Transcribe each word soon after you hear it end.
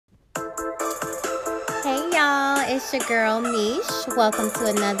it's your girl Meesh. Welcome to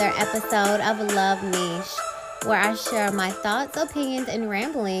another episode of Love Meesh, where I share my thoughts, opinions, and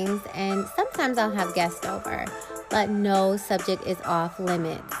ramblings, and sometimes I'll have guests over, but no subject is off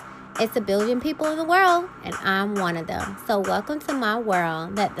limits. It's a billion people in the world, and I'm one of them. So welcome to my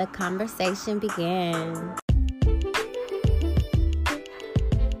world. Let the conversation begin.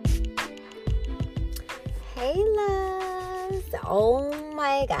 Hey, loves. Oh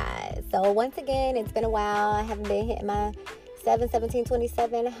my God. So once again, it's been a while. I haven't been hitting my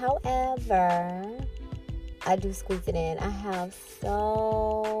 7/17/27. However, I do squeeze it in. I have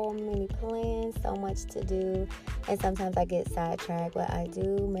so many plans, so much to do, and sometimes I get sidetracked, but I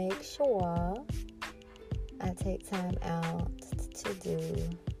do make sure I take time out to do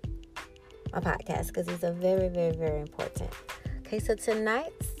my podcast because these are very, very, very important. Okay, so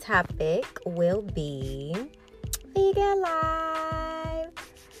tonight's topic will be vegan life.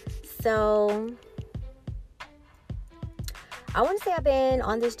 So I want to say I've been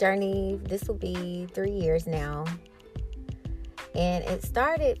on this journey. This will be 3 years now. And it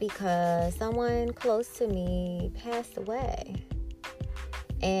started because someone close to me passed away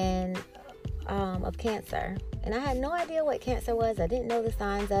of cancer. And I had no idea what cancer was. I didn't know the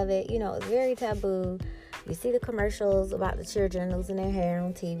signs of it. You know, it was very taboo. You see the commercials about the children losing their hair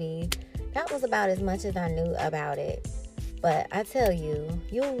on TV. That was about as much as I knew about it. But I tell you,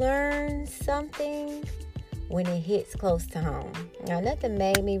 you learn something when it hits close to home. Now, nothing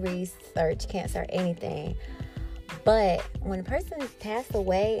made me research cancer or anything. But when a person passed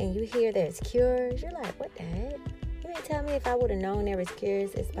away and you hear there's cures, you're like, what the heck? You didn't tell me if I would have known there was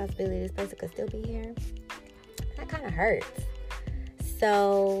cures, it's a possibility this person could still be here. That kind of hurts.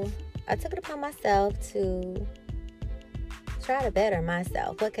 So I took it upon myself to try to better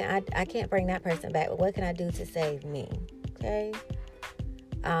myself. What can I can't bring that person back, but what can I do to save me? Okay?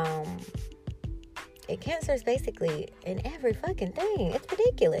 Cancer is basically in every fucking thing. It's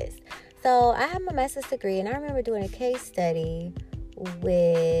ridiculous. So I have my master's degree, and I remember doing a case study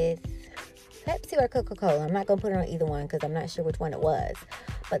with Pepsi or Coca-Cola. I'm not going to put it on either one because I'm not sure which one it was.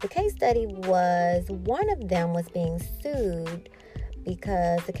 But the case study was one of them was being sued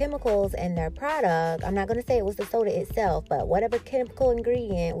because the chemicals in their product, I'm not going to say it was the soda itself, but whatever chemical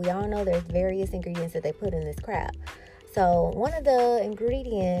ingredient, we all know there's various ingredients that they put in this crap. So one of the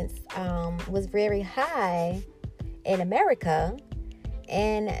ingredients was very high in America.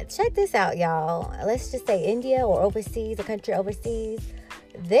 And check this out, y'all. Let's just say India or overseas, a country overseas.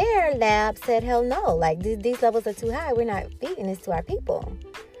 Their lab said, hell no. Like, these levels are too high. We're not feeding this to our people.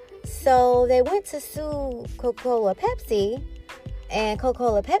 So they went to sue Coca-Cola Pepsi. And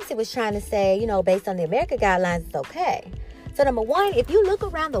Coca-Cola Pepsi was trying to say, you know, based on the American guidelines, it's okay. So number one, if you look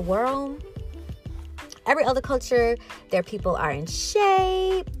around the world, every other culture, their people are in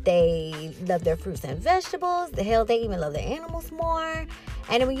shape. They love their fruits and vegetables. The hell, they even love their animals more.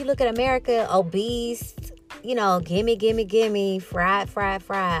 And then when you look at America, obese, you know, gimme, fried,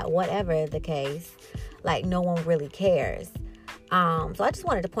 whatever the case. Like, no one really cares. So I just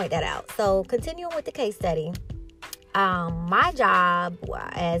wanted to point that out. So continuing with the case study, my job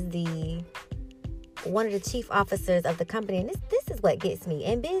as one of the chief officers of the company, and this is what gets me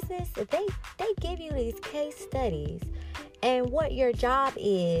in business. They give you these case studies, and what your job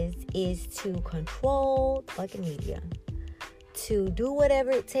is to control the fucking media, to do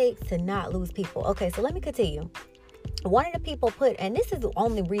whatever it takes to not lose people. Okay, so let me continue. One of the people and this is the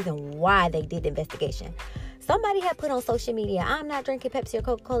only reason why they did the investigation. Somebody had put on social media, I'm not drinking Pepsi or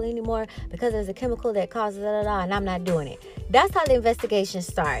Coca-Cola anymore because there's a chemical that causes and I'm not doing it. That's how the investigation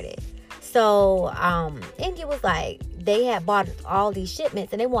started. So, India was like, they had bought all these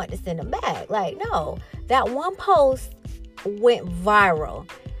shipments and they wanted to send them back. Like, no, that one post went viral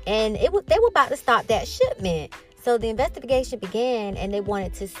and they were about to stop that shipment. So the investigation began and they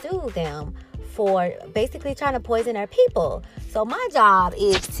wanted to sue them for basically trying to poison their people. So my job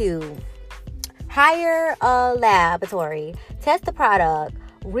is to hire a laboratory, test the product,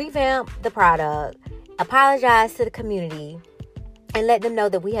 revamp the product, apologize to the community, and let them know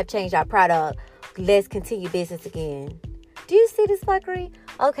that we have changed our product. Let's continue business again. Do you see this fuckery?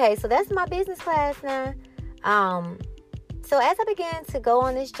 Okay, so that's my business class now. So as I began to go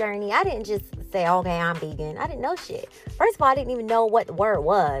on this journey, I didn't just say, okay, I'm vegan. I didn't know shit. First of all, I didn't even know what the word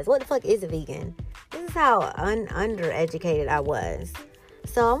was. What the fuck is a vegan? This is how undereducated I was.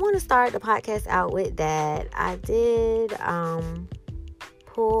 So I want to start the podcast out with that. I did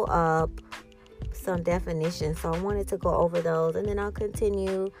pull up some definitions, so I wanted to go over those, and then I'll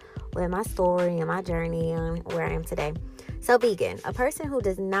continue with my story and my journey and where I am today. So vegan, a person who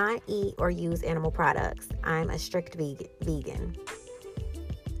does not eat or use animal products. I'm a strict vegan.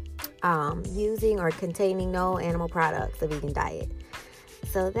 using or containing no animal products, a vegan diet.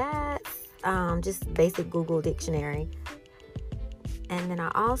 So that's just basic Google dictionary. And then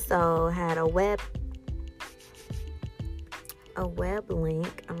I also had a web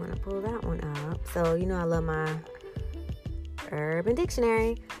link. I'm going to pull that one up. So, I love my Urban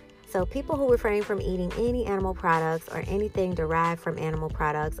Dictionary. So people who refrain from eating any animal products or anything derived from animal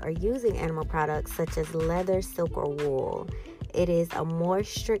products or using animal products such as leather, silk, or wool. It is a more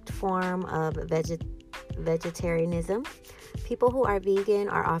strict form of vegetarianism. People who are vegan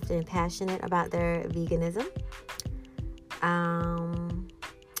are often passionate about their veganism.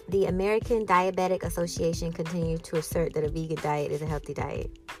 The American Diabetic Association continues to assert that a vegan diet is a healthy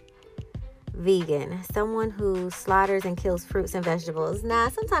diet. Vegan, someone who slaughters and kills fruits and vegetables. Nah,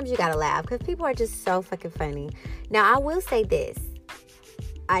 sometimes you gotta laugh because people are just so fucking funny. Now, I will say this.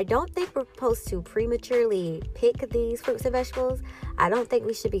 I don't think we're supposed to prematurely pick these fruits and vegetables. I don't think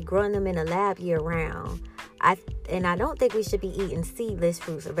we should be growing them in a lab year round. I don't think we should be eating seedless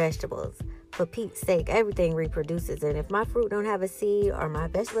fruits or vegetables. For Pete's sake, everything reproduces. And if my fruit don't have a seed or my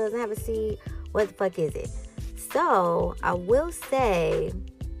vegetable doesn't have a seed, what the fuck is it? So, I will say,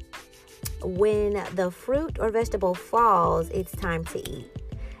 when the fruit or vegetable falls, it's time to eat.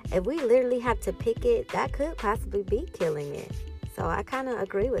 If we literally have to pick it, that could possibly be killing it. So I kind of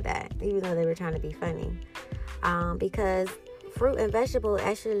agree with that, even though they were trying to be funny. Because fruit and vegetable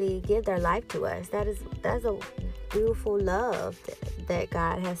actually give their life to us. That's a beautiful love that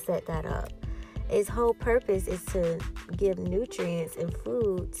God has set that up. Its whole purpose is to give nutrients and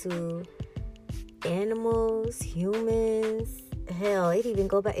food to animals, humans. Hell, it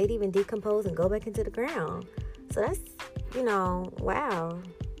even decompose and go back into the ground. So that's, wow.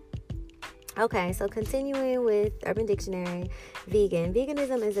 Okay, so continuing with Urban Dictionary, vegan.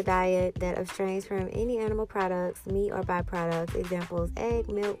 Veganism is a diet that abstains from any animal products, meat or byproducts, examples, egg,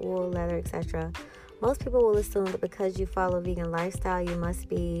 milk, wool, leather, etc. Most people will assume that because you follow a vegan lifestyle, you must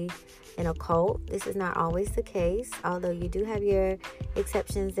be in a cult. This is not always the case, although you do have your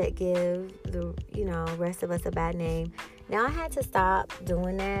exceptions that give the, rest of us a bad name. Now, I had to stop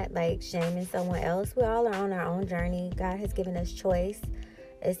doing that, like shaming someone else. We all are on our own journey. God has given us choice.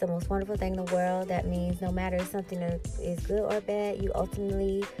 It's the most wonderful thing in the world. That means no matter if something is good or bad, you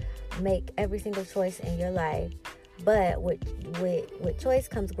ultimately make every single choice in your life. But with choice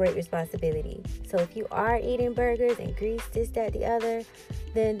comes great responsibility. So if you are eating burgers and grease, this, that, the other,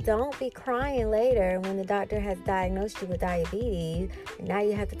 then don't be crying later when the doctor has diagnosed you with diabetes. And now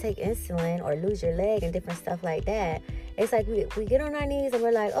you have to take insulin or lose your leg and different stuff like that. It's like we get on our knees and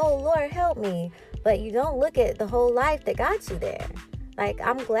we're like, oh, Lord, help me. But you don't look at the whole life that got you there. Like,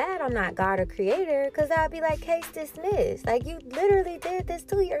 I'm glad I'm not God or creator, because I'd be like, case dismissed. Like, you literally did this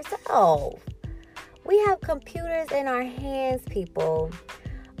to yourself. We have computers in our hands, people.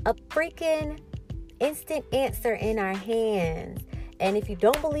 A freaking instant answer in our hands. And if you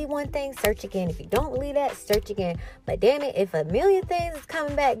don't believe one thing, search again. If you don't believe that, search again. But damn it, if a million things is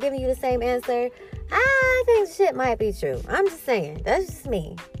coming back giving you the same answer, I think shit might be true. I'm just saying. That's just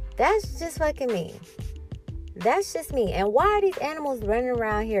me. That's just fucking me. That's just me. And why are these animals running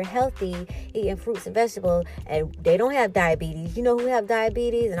around here healthy, eating fruits and vegetables, and they don't have diabetes? You know who have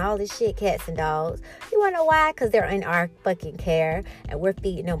diabetes and all this shit? Cats and dogs. You want to know why? Because they're in our fucking care, and we're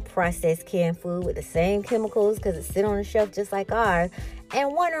feeding them processed canned food with the same chemicals because it sit on the shelf just like ours,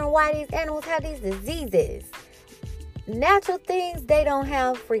 and wondering why these animals have these diseases. Natural things, they don't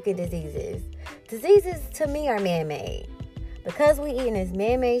have freaking diseases. Diseases, to me, are man-made. Because we eating this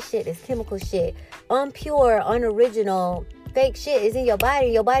man-made shit, this chemical shit, unpure, unoriginal, fake shit is in your body.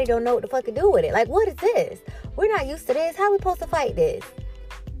 Your body don't know what the fuck to do with it. Like, what is this? We're not used to this. How are we supposed to fight this?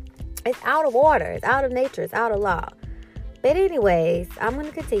 It's out of order. It's out of nature. It's out of law. But anyways, I'm going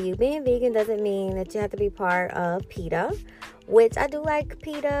to continue. Being vegan doesn't mean that you have to be part of PETA, which I do like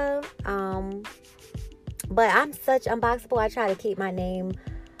PETA. But I'm such unboxable. I try to keep my name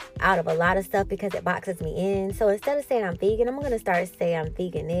out of a lot of stuff because it boxes me in. So instead of saying I'm vegan, I'm going to start saying I'm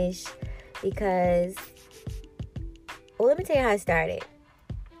veganish because, well, let me tell you how I started.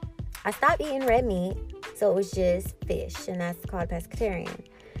 I stopped eating red meat, so it was just fish, and that's called pescatarian.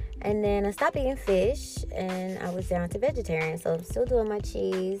 And then I stopped eating fish, and I was down to vegetarian, so I'm still doing my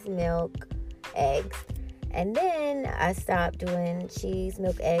cheese, milk, eggs. And then I stopped doing cheese,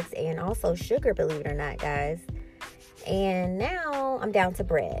 milk, eggs, and also sugar, believe it or not, guys. And now I'm down to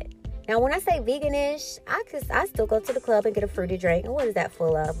bread. Now, when I say veganish, I still go to the club and get a fruity drink. And what is that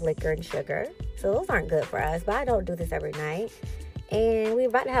full of? Liquor and sugar. So those aren't good for us, but I don't do this every night. And we're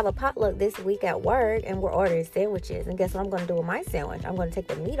about to have a potluck this week at work, and we're ordering sandwiches. And guess what I'm going to do with my sandwich? I'm going to take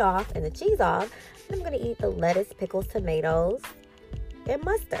the meat off and the cheese off, and I'm going to eat the lettuce, pickles, tomatoes. and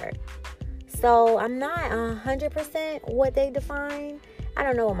mustard. So I'm not 100% what they define. I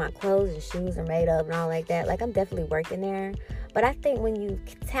don't know what my clothes and shoes are made of and all like that. Like, I'm definitely working there. But I think when you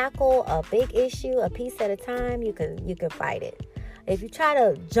tackle a big issue a piece at a time, you can fight it. If you try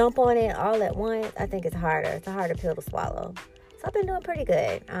to jump on it all at once, I think it's harder. It's a harder pill to swallow. So I've been doing pretty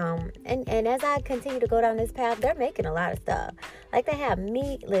good. And as I continue to go down this path, they're making a lot of stuff. Like, they have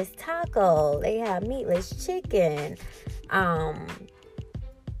meatless taco. They have meatless chicken.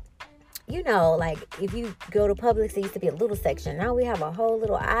 You know, like, if you go to Publix, there used to be a little section. Now we have a whole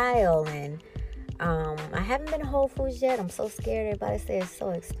little aisle. And I haven't been to Whole Foods yet. I'm so scared. Everybody says it's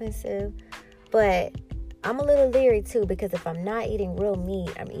so expensive. But I'm a little leery, too, because if I'm not eating real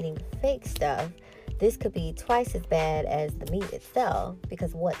meat, I'm eating fake stuff. This could be twice as bad as the meat itself,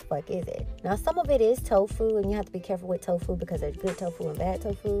 because what the fuck is it? Now, some of it is tofu, and you have to be careful with tofu because there's good tofu and bad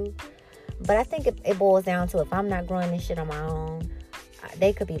tofu. But I think it boils down to, if I'm not growing this shit on my own,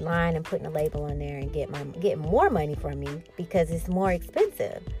 they could be lying and putting a label on there and get more money from me because it's more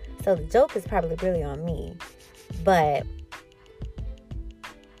expensive. So the joke is probably really on me. But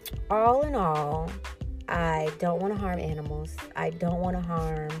all in all, I don't want to harm animals. I don't want to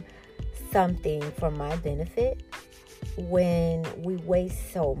harm something for my benefit when we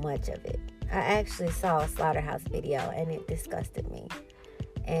waste so much of it. I actually saw a slaughterhouse video and it disgusted me.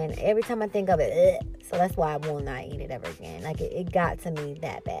 And every time I think of it, so that's why I will not eat it ever again. Like, it got to me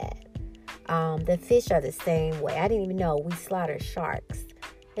that bad. The fish are the same way. I didn't even know we slaughtered sharks.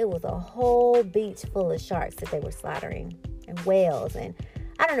 It was a whole beach full of sharks that they were slaughtering, and whales. And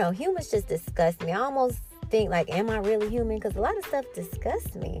I don't know, humans just disgust me. I almost think, like, am I really human? Because a lot of stuff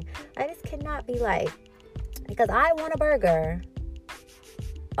disgusts me. Like, this cannot be like, because I want a burger,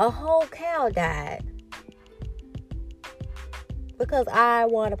 a whole cow died because I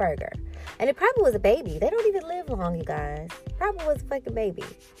want a burger. And it probably was a baby. They don't even live long, you guys. Probably was a fucking baby.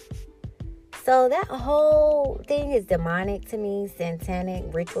 So that whole thing is demonic to me, satanic,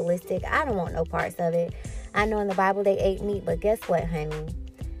 ritualistic. I don't want no parts of it. I know in the Bible they ate meat, but guess what, honey?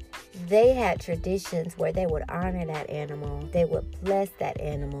 They had traditions where they would honor that animal. They would bless that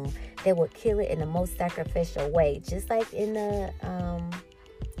animal. They would kill it in the most sacrificial way. Just like in the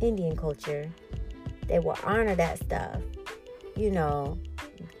Indian culture. They would honor that stuff. You know,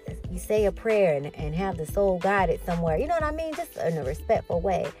 you say a prayer and have the soul guided somewhere. You know what I mean? Just in a respectful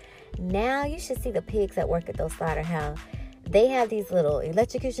way. Now you should see the pigs that work at those slaughterhouses. They have these little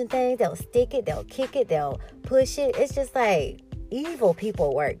electrocution things. They'll stick it. They'll kick it. They'll push it. It's just like evil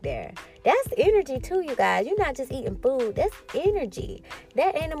people work there. That's energy too, you guys. You're not just eating food. That's energy.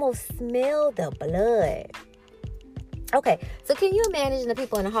 That animal smell the blood. Okay, so can you imagine the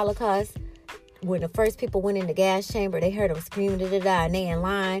people in the Holocaust? When the first people went in the gas chamber, they heard them screaming, and they in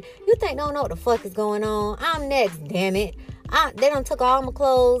line. You think they don't know what the fuck is going on? I'm next, damn it. They done took all my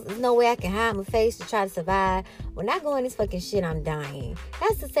clothes. There's no way I can hide my face to try to survive. When I go in this fucking shit, I'm dying.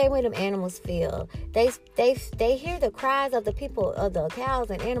 That's the same way them animals feel. They hear the cries of the people, of the cows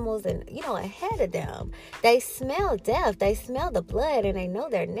and animals, and, you know, ahead of them. They smell death. They smell the blood, and they know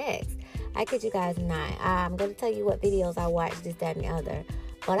they're next. I kid you guys not. I'm going to tell you what videos I watched, this, that, and the other.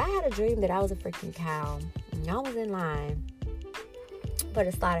 But I had a dream that I was a freaking cow. And I was in line for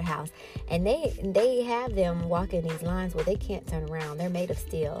the slaughterhouse. And they have them walking these lines where they can't turn around. They're made of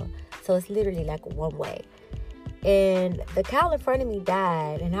steel. So it's literally like one way. And the cow in front of me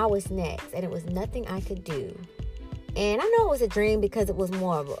died, and I was next. And it was nothing I could do. And I know it was a dream because it was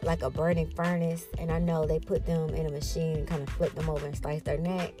more of like a burning furnace. And I know they put them in a machine and kind of flip them over and slice their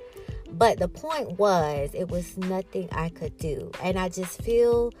neck. But the point was, it was nothing I could do. And I just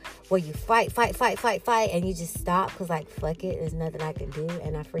feel where you fight, and you just stop because, like, fuck it, there's nothing I can do.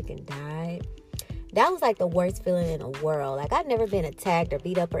 And I freaking died. That was, like, the worst feeling in the world. Like, I'd never been attacked or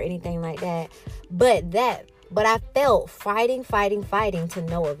beat up or anything like that. But I felt fighting to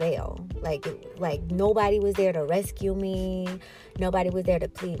no avail. Like nobody was there to rescue me. Nobody was there to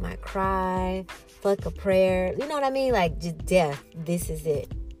plead my cry. Fuck a prayer. You know what I mean? Like, just death. This is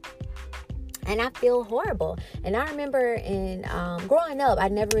it. And I feel horrible. And I remember in growing up, I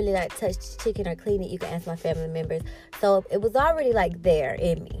never really like touched chicken or cleaned it. You can ask my family members. So it was already like there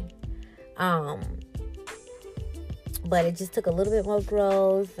in me. But it just took a little bit more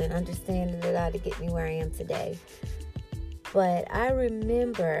growth and understanding to get me where I am today. But I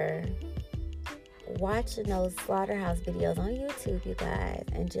remember watching those slaughterhouse videos on YouTube, you guys,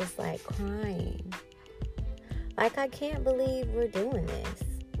 and just like crying. Like, I can't believe we're doing this.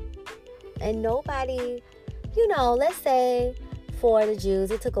 And nobody, you know, let's say for the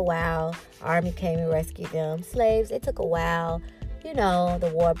Jews, it took a while. Army came and rescued them. Slaves, it took a while. You know, the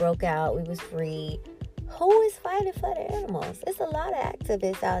war broke out. We was free. Who is fighting for the animals? It's a lot of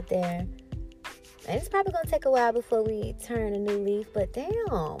activists out there. And it's probably going to take a while before we turn a new leaf. But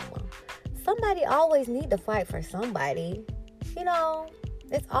damn, somebody always need to fight for somebody. You know,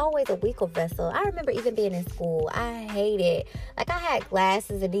 it's always a weaker vessel. I remember even being in school, I hated, like I had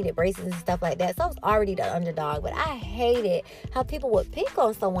glasses and needed braces and stuff like that. So I was already the underdog. But I hated how people would pick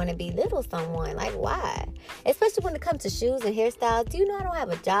on someone and belittle someone. Like, why? Especially when it comes to shoes and hairstyles. Do you know I don't have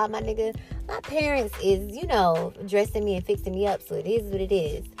a job, my nigga? My parents is, you know, dressing me and fixing me up. So it is what it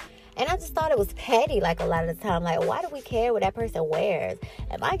is. And I just thought it was petty, like, a lot of the time. Like, why do we care what that person wears?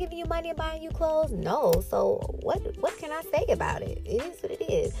 Am I giving you money and buying you clothes? No. So what can I say about it? It is what it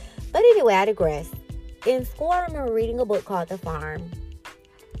is. But anyway, I digress. In school, I remember reading a book called The Farm.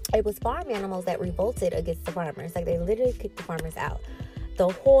 It was farm animals that revolted against the farmers. Like, they literally kicked the farmers out. The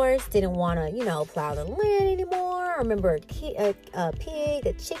horse didn't want to, you know, plow the land anymore. I remember a pig,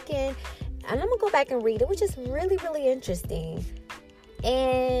 a chicken. And I'm going to go back and read it, which is really, really interesting.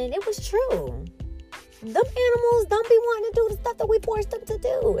 And it was true. Them animals don't be wanting to do the stuff that we forced them to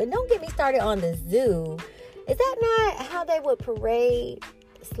do. And don't get me started on the zoo. Is that not how they would parade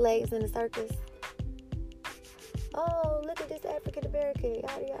slaves in the circus? Oh, look at this African American,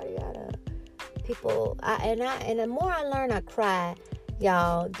 yada yada yada. People, and the more I learn, I cry.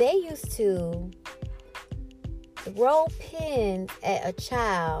 Y'all, they used to throw pins at a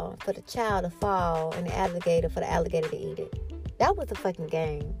child for the child to fall, and the alligator for the alligator to eat it. That was a fucking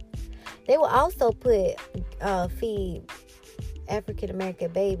game. They will also feed African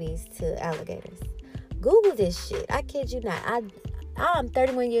American babies to alligators. Google this shit. I kid you not. I'm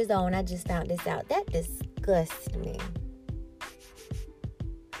 31 years old and I just found this out. That disgusts me.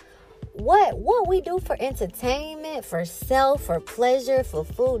 What we do for entertainment, for self, for pleasure, for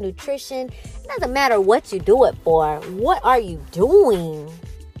food, nutrition, it doesn't matter what you do it for. What are you doing?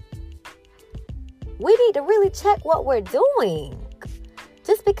 We need to really check what we're doing.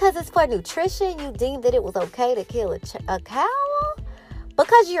 Just because it's for nutrition, you deem that it was okay to kill a cow?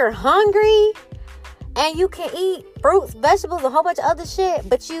 Because you're hungry and you can eat fruits, vegetables, a whole bunch of other shit,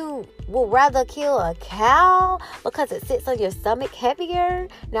 but you will rather kill a cow because it sits on your stomach heavier?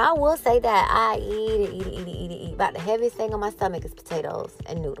 Now, I will say that I eat. About the heaviest thing on my stomach is potatoes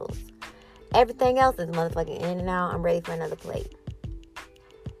and noodles. Everything else is motherfucking in and out. I'm ready for another plate.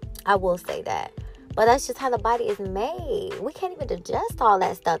 I will say that. But that's just how the body is made. We can't even digest all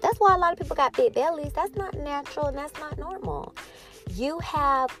that stuff. That's why a lot of people got big bellies. That's not natural and that's not normal. You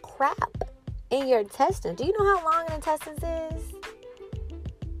have crap in your intestines. Do you know how long an intestines is?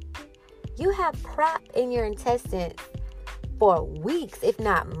 You have crap in your intestines for weeks, if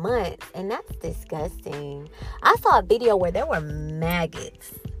not months. And that's disgusting. I saw a video where there were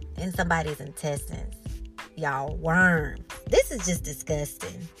maggots in somebody's intestines. Y'all, worms. This is just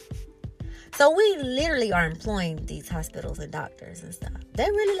disgusting. So we literally are employing these hospitals and doctors and stuff.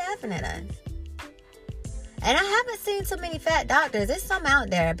 They're really laughing at us. And I haven't seen so many fat doctors. There's some out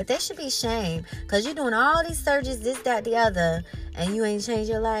there, but they should be shamed. Because you're doing all these surgeries, this, that, the other, and you ain't changed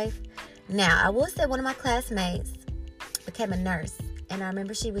your life. Now, I will say one of my classmates became a nurse. And I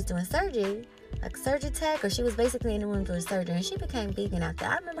remember she was doing surgery, like surgery tech, or she was basically in the room doing surgery. And she became vegan after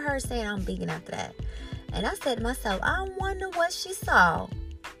that. I remember her saying, I'm vegan after that. And I said to myself, I wonder what she saw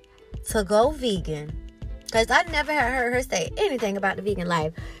to go vegan, because I never heard her say anything about the vegan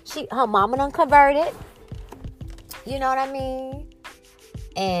life. Her mama done converted, you know what I mean,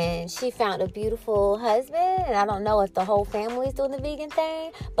 and she found a beautiful husband, and I don't know if the whole family's doing the vegan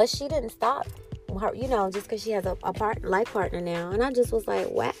thing, but she didn't stop her, you know, just because she has a life partner now. And I just was like,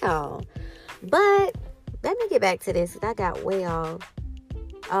 wow. But let me get back to this, because I got way off.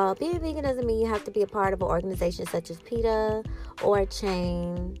 Being vegan doesn't mean you have to be a part of an organization such as PETA or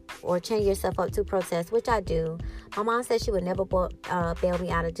chain yourself up to protest, which I do. My mom said she would never bail me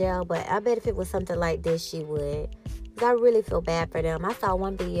out of jail, but I bet if it was something like this, she would. Because I really feel bad for them. I saw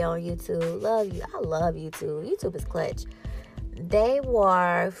one video on YouTube. I love YouTube. YouTube is clutch. They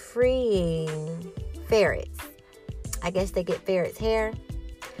were freeing ferrets. I guess they get ferrets' hair.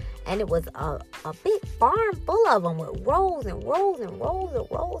 And it was a big farm full of them with rows and rows and rows and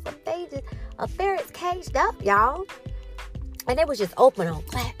rows of ferrets caged up, y'all. And they was just open them,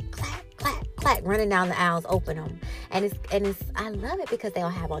 clack, clack, clack, clack, running down the aisles, open them. And it's I love it because they'll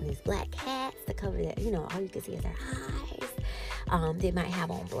have on these black hats to cover their, you know, all you can see is their eyes. They might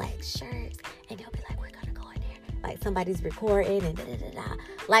have on black shirts, and they'll be like, we're gonna go in there. Like somebody's recording and da-da-da-da.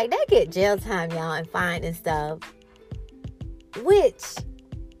 Like they get jail time, y'all, and fined and stuff. Which,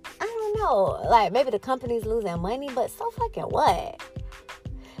 I don't know, like maybe the companies lose their money, but so fucking what?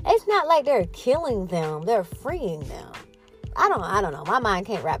 It's not like they're killing them, they're freeing them. I don't know. My mind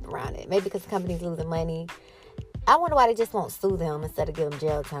can't wrap around it. Maybe because the company's losing money. I wonder why they just won't sue them instead of give them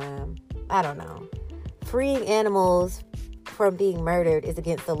jail time. I don't know. Freeing animals from being murdered is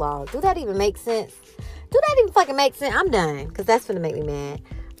against the law. Do that even make sense? Do that even fucking make sense? I'm done, because that's going to make me mad.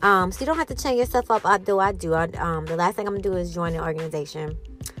 So you don't have to chain yourself up. I do. The last thing I'm going to do is join the organization.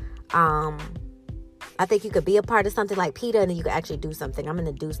 I think you could be a part of something like PETA, and then you could actually do something. I'm in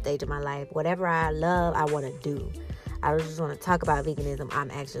the do stage of my life. Whatever I love, I want to do. I just want to talk about veganism.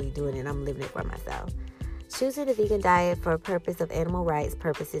 I'm actually doing it. I'm living it for myself. Choosing a vegan diet for a purpose of animal rights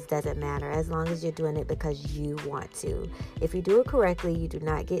purposes doesn't matter, as long as you're doing it because you want to. If you do it correctly, you do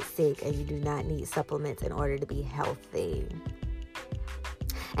not get sick, and you do not need supplements in order to be healthy.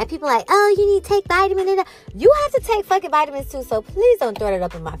 And people are like, oh, you need to take vitamins. You have to take fucking vitamins too, so please don't throw that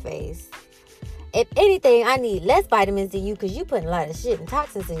up in my face. If anything, I need less vitamins than you, because you putting a lot of shit and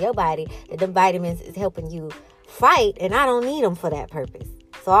toxins in your body that them vitamins is helping you fight, and I don't need them for that purpose.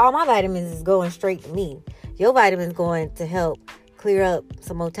 So all my vitamins is going straight to me. Your vitamins going to help clear up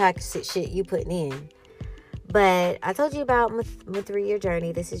some more toxic shit you putting in. But I told you about my 3-year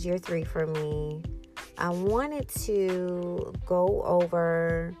journey. This is year 3 for me. I wanted to go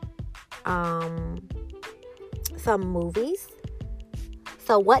over some movies.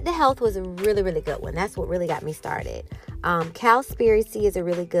 So What the Health was a really, really good one. That's what really got me started. Cowspiracy is a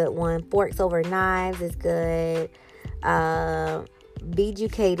really good one. Forks Over Knives is good.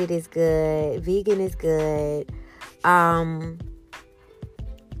 Vegucated is good. Vegan is good.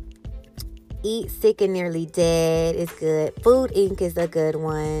 Eat Sick and Nearly Dead is good. Food Inc. is a good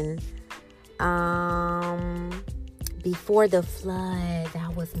one. Before the Flood,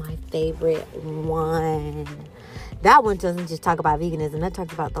 that was my favorite one. That one doesn't just talk about veganism. That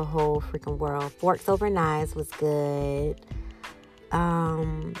talks about the whole freaking world. Forks Over Knives was good.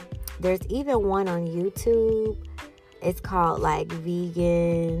 There's even one on YouTube. It's called like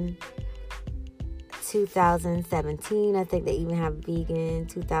Vegan 2017. I think they even have Vegan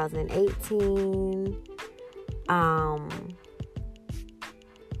 2018. Let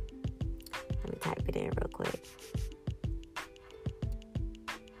me type it in real quick.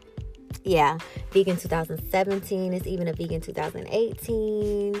 Yeah, Vegan 2017 is even a Vegan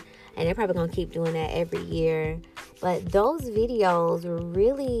 2018. And they're probably going to keep doing that every year. But those videos were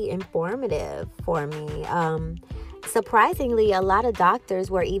really informative for me. Surprisingly, a lot of doctors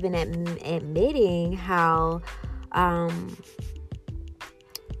were even admitting how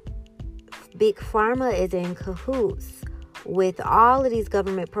Big Pharma is in cahoots with all of these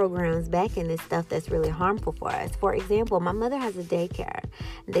government programs backing this stuff that's really harmful for us. For example, my mother has a daycare.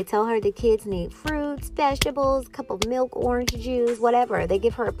 They tell her the kids need fruits, vegetables, a cup of milk, orange juice, whatever. They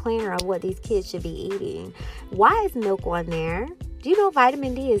give her a planner of what these kids should be eating. Why is milk on there? Do you know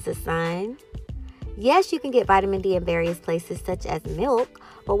vitamin D is a sign? Yes, you can get vitamin D in various places, such as milk,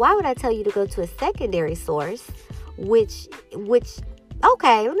 but why would I tell you to go to a secondary source, which,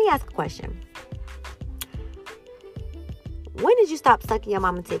 okay, let me ask a question. When did you stop sucking your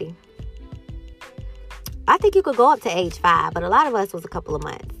mama titty? I think you could go up to age 5, but a lot of us was a couple of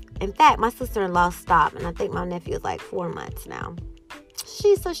months. In fact, my sister-in-law stopped, and I think my nephew is like 4 months now.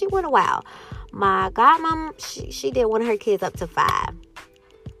 She went a while. My godmom, she did one of her kids up to 5.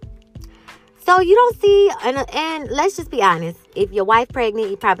 So you don't see, and let's just be honest, if your wife pregnant,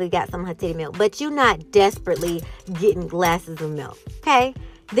 you probably got some of her titty milk, but you're not desperately getting glasses of milk, okay?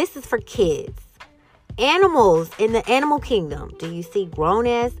 This is for kids. Animals in the animal kingdom. Do you see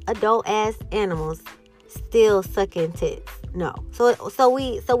grown-ass, adult-ass animals still sucking tits? No. So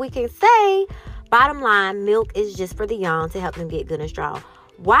we can say, bottom line, milk is just for the young to help them get good and strong.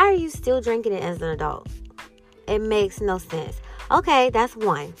 Why are you still drinking it as an adult? It makes no sense. Okay, that's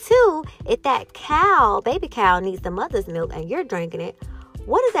 1. 2, if that cow, baby cow, needs the mother's milk and you're drinking it,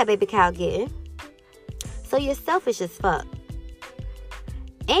 what is that baby cow getting? So you're selfish as fuck.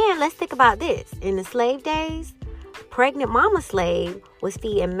 And let's think about this. In the slave days, pregnant mama slave was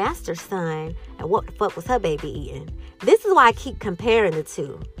feeding master son, and what the fuck was her baby eating? This is why I keep comparing the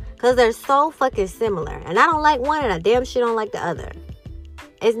two, because they're so fucking similar. And I don't like one, and I damn sure don't like the other.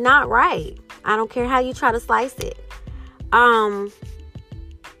 It's not right. I don't care how you try to slice it.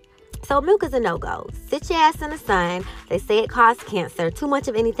 So milk is a no-go. Sit your ass in the sun. They say it causes cancer. Too much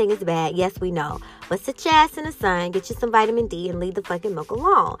of anything is bad. Yes, we know. But sit your ass in the sun, get you some vitamin D, and leave the fucking milk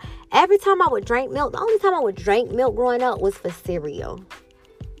alone. Every time I would drink milk, the only time I would drink milk growing up was for cereal.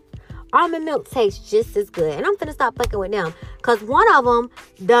 Almond milk tastes just as good. And I'm finna stop fucking with them. Because one of them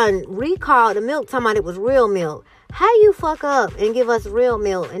done recalled the milk talking about it was real milk. How you fuck up and give us real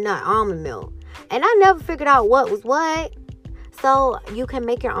milk and not almond milk? And I never figured out what was what. So you can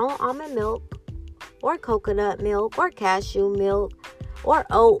make your own almond milk or coconut milk or cashew milk or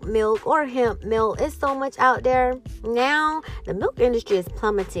oat milk or hemp milk. It's so much out there. Now, the milk industry is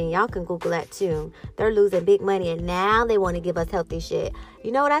plummeting. Y'all can Google that too. They're losing big money, and now they want to give us healthy shit.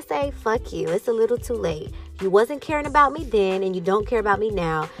 You know what I say? Fuck you. It's a little too late. You wasn't caring about me then, and you don't care about me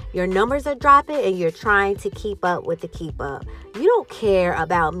now. Your numbers are dropping, and you're trying to keep up with the keep up. You don't care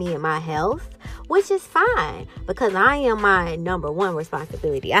about me and my health, which is fine, because I am my number one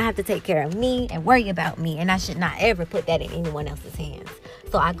responsibility. I have to take care of me and worry about me, and I should not ever put that in anyone else's hands.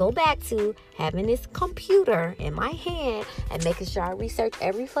 So I go back to having this computer in my hand and making sure I research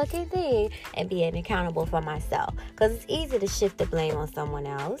every fucking thing and being accountable for myself. Because it's easy to shift the blame on someone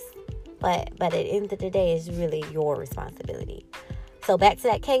else. But at the end of the day, it's really your responsibility. So back to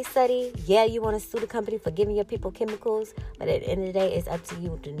that case study. Yeah, you want to sue the company for giving your people chemicals. But at the end of the day, it's up to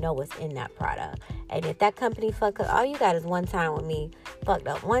you to know what's in that product. And if that company fuck up, all you got is one time with me. Fucked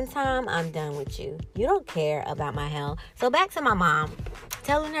up one time, I'm done with you. You don't care about my health. So back to my mom.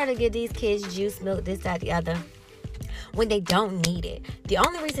 Telling her to give these kids juice, milk, this, that, the other, when they don't need it. The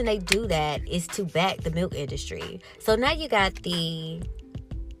only reason they do that is to back the milk industry. So now you got the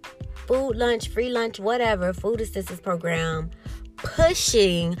food lunch, free lunch, whatever, food assistance program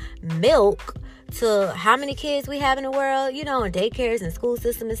pushing milk to how many kids we have in the world, you know, in daycares and school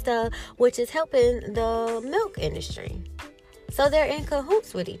system and stuff, which is helping the milk industry. So they're in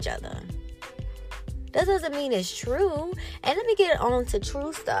cahoots with each other. That doesn't mean it's true. And let me get on to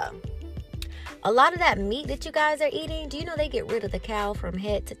true stuff. A lot of that meat that you guys are eating, do you know they get rid of the cow from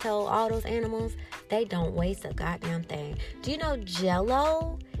head to toe, all those animals? They don't waste a goddamn thing. Do you know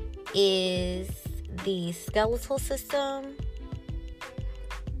Jell-O is the skeletal system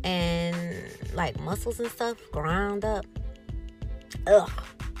and like muscles and stuff ground up? Ugh.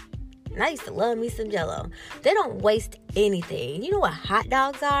 And I used to love me some Jell-O. They don't waste anything. You know what hot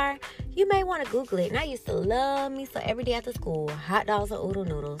dogs are? You may want to Google it. And I used to love me, so every day after school, hot dogs or oodle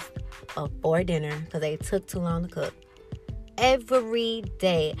noodles for dinner because they took too long to cook. Every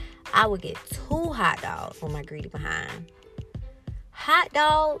day, I would get 2 hot dogs with my greedy behind. Hot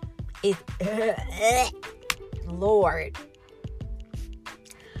dog is... Lord.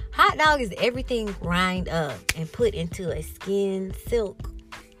 Hot dog is everything grind up and put into a skin, silk,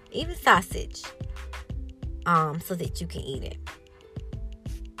 even sausage, so that you can eat it.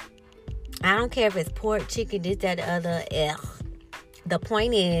 I don't care if it's pork, chicken, this, that, the other. Ugh. The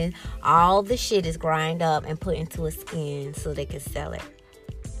point is, all the shit is grind up and put into a skin so they can sell it.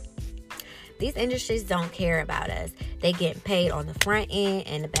 These industries don't care about us. They get paid on the front end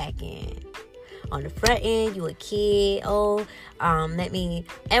and the back end. On the front end, you a kid.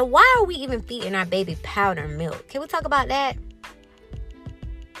 And why are we even feeding our baby powder milk? Can we talk about that?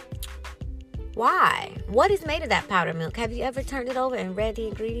 Why? What is made of that powder milk? Have you ever turned it over and read the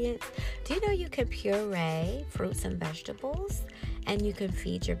ingredients? Do you know you can puree fruits and vegetables and you can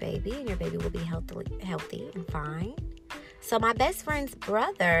feed your baby and your baby will be healthy and fine? So my best friend's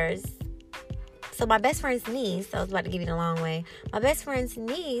niece, I was about to give you the long way. My best friend's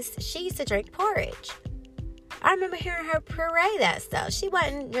niece, she used to drink porridge. I remember hearing her puree that stuff. She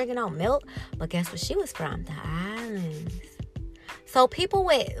wasn't drinking no milk, but guess what? She was from the islands. So people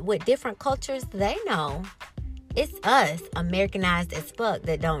with different cultures, they know. It's us, Americanized as fuck,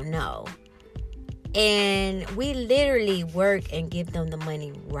 that don't know. And we literally work and give them the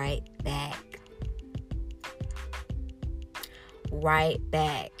money right back. Right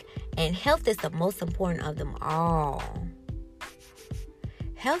back. And health is the most important of them all.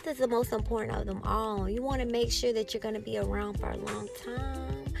 Health is the most important of them all. You want to make sure that you're going to be around for a long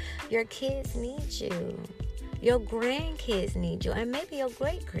time. Your kids need you. Your grandkids need you. And maybe your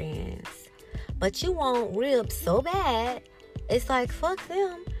great-grands. But you want ribs so bad. It's like, fuck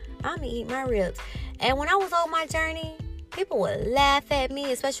them. I'm going to eat my ribs. And when I was on my journey, people would laugh at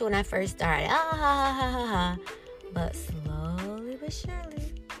me, especially when I first started. But slowly but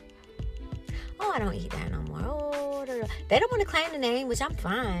surely. Oh, I don't eat that no more. Oh, they don't want to claim the name, which I'm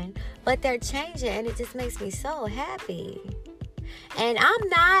fine. But they're changing, and it just makes me so happy. And I'm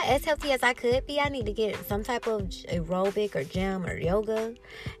not as healthy as I could be. I need to get some type of aerobic or gym or yoga.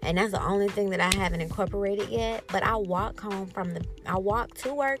 And that's the only thing that I haven't incorporated yet. But I walk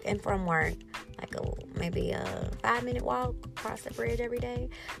to work and from work. Like maybe a 5-minute walk across the bridge every day.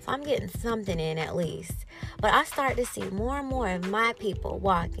 So I'm getting something in at least. But I start to see more and more of my people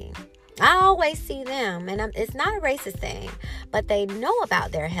walking. I always see them, and it's not a racist thing, but they know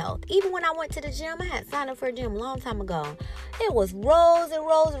about their health. Even when I went to the gym, I had signed up for a gym a long time ago. It was rows and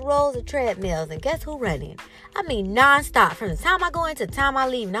rows and rows of treadmills, and guess who running? I mean, nonstop. From the time I go in to the time I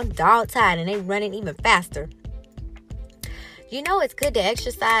leave, and I'm dog tired, and they running even faster. You know it's good to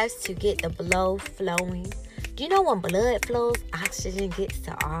exercise to get the blood flowing. Do you know when blood flows, oxygen gets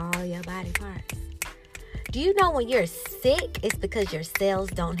to all your body parts? Do you know when you're sick, it's because your cells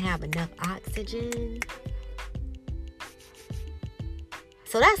don't have enough oxygen?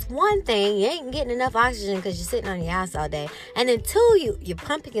 So that's one thing. You ain't getting enough oxygen because you're sitting on your ass all day. And then 2, you're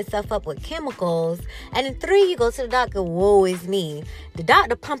pumping yourself up with chemicals. And then 3, you go to the doctor, woe is me. The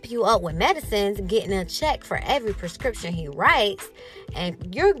doctor pump you up with medicines, getting a check for every prescription he writes.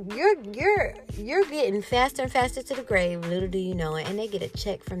 And you're getting faster and faster to the grave, little do you know it. And they get a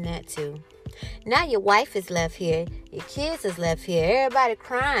check from that too. Now your wife is left here. Your kids is left here. Everybody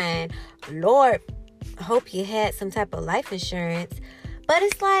crying. Lord, hope you had some type of life insurance. But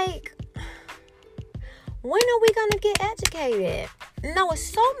it's like, when are we going to get educated? And I was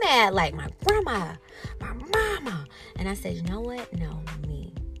so mad, like my grandma, my mama. And I said, you know what? No,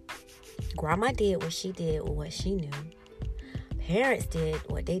 me. Grandma did what she did with what she knew. Parents did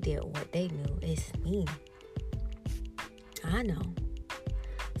what they did with what they knew. It's me. I know.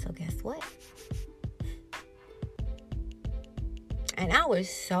 So guess what? And I was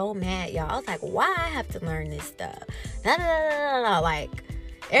so mad, y'all. I was like, why I have to learn this stuff? Like,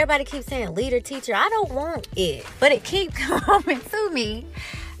 everybody keeps saying leader, teacher. I don't want it. But it keeps coming to me.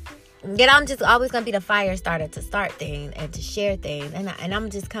 Yet I'm just always going to be the fire starter to start things and to share things. And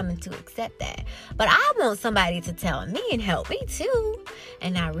I'm just coming to accept that. But I want somebody to tell me and help me too.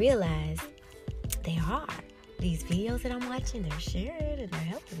 And I realized they are. These videos that I'm watching, they're sharing and they're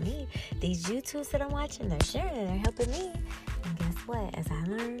helping me. These YouTubes that I'm watching, they're sharing and they're helping me. And guess what? As I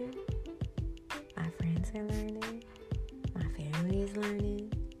learn, my friends are learning. My family is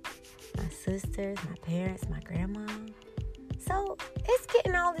learning. My sisters, my parents, my grandma. So it's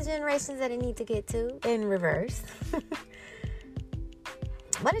getting all the generations that it need to get to in reverse.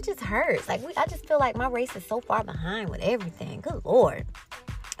 But it just hurts. Like I just feel like my race is so far behind with everything. Good Lord.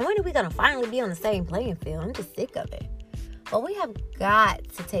 When are we going to finally be on the same playing field? I'm just sick of it. But we have got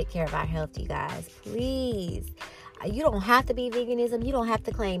to take care of our health, you guys. Please. You don't have to be veganism. You don't have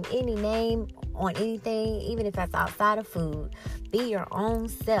to claim any name on anything, even if that's outside of food. Be your own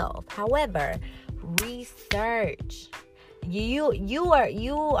self. However, research. You are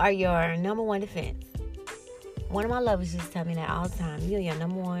your number one defense. One of my lovers used to tell me that all the time. You're your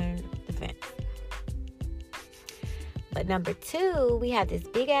number one defense. But number 2, we have this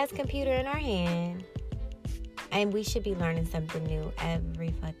big ass computer in our hand, and we should be learning something new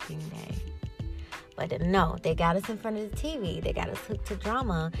every fucking day. But no, they got us in front of the TV. They got us hooked to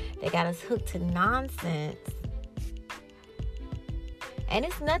drama. They got us hooked to nonsense. And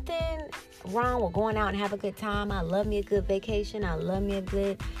it's nothing wrong with going out and have a good time. I love me a good vacation. I love me a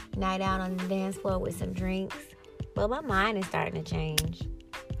good night out on the dance floor with some drinks. But my mind is starting to change.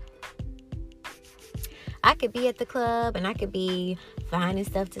 I could be at the club and I could be finding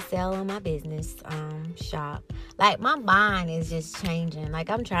stuff to sell on my business shop. Like, my mind is just changing. Like,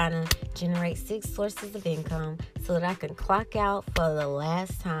 I'm trying to generate 6 sources of income so that I can clock out for the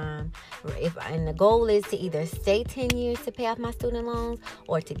last time. And the goal is to either stay 10 years to pay off my student loans,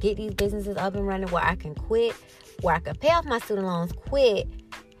 or to get these businesses up and running where I can quit, where I can pay off my student loans, quit,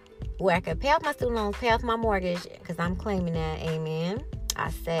 where I can pay off my student loans, pay off my mortgage, because I'm claiming that, amen, I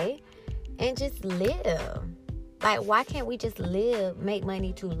say, and just live. Like, why can't we just live, make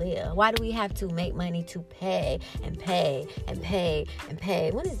money to live? Why do we have to make money to pay and pay and pay and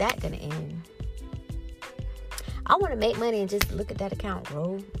pay? When is that going to end? I want to make money and just look at that account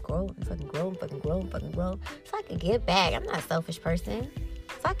grow, and fucking grow, and fucking grow, and fucking grow. So I can give back. I'm not a selfish person.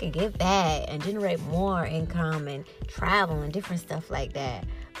 So I can give back and generate more income and travel and different stuff like that.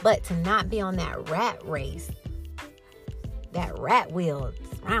 But to not be on that rat race, that rat wheel,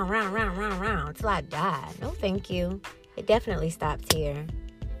 round, until I die. No, thank you. It definitely stops here.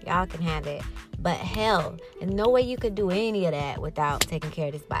 Y'all can have it. But hell, and no way you could do any of that without taking care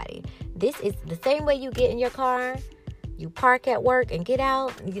of this body. This is the same way you get in your car, you park at work and get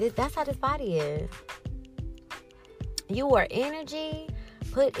out. That's how this body is. You are energy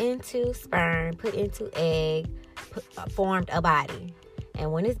put into sperm, put into egg, formed a body.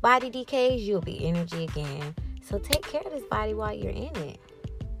 And when this body decays, you'll be energy again. So take care of this body while you're in it.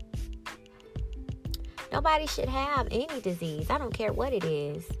 Nobody should have any disease. I don't care what it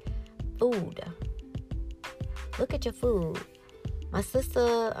is. Food. Look at your food. My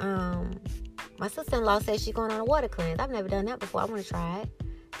sister-in-law says she's going on a water cleanse. I've never done that before. I want to try it.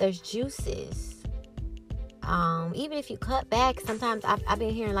 There's juices. Even if you cut back, sometimes I've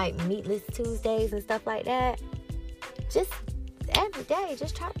been hearing like meatless Tuesdays and stuff like that. Just every day,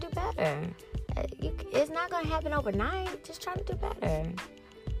 just try to do better. It's not going to happen overnight. Just try to do better.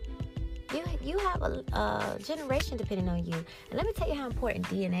 you have a generation depending on you. And let me tell you how important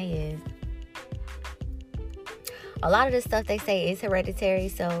DNA is. A lot of the stuff they say is hereditary.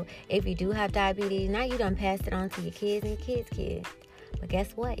 So if you do have diabetes, now you done passed it on to your kids and your kids' kids. But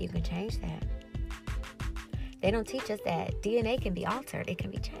guess what? You can change that. They don't teach us that DNA can be altered. It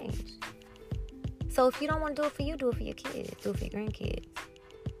can be changed. So if you don't want to do it for you, do it for your kids. Do it for your grandkids.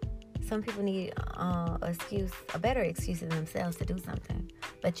 Some people need a better excuse than themselves to do something.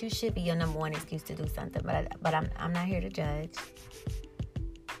 But you should be your number one excuse to do something. But I'm not here to judge.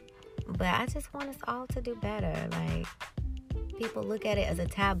 But I just want us all to do better. Like, people look at it as a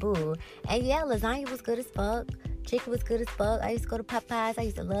taboo. And yeah, lasagna was good as fuck. Chicken was good as fuck. I used to go to Popeyes. I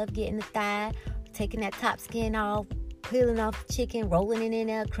used to love getting the thigh, taking that top skin off, peeling off the chicken, rolling it in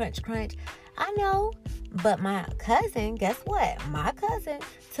there, crunch, crunch. I know. But my cousin, guess what? My cousin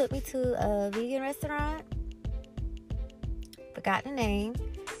took me to a vegan restaurant. Forgot the name.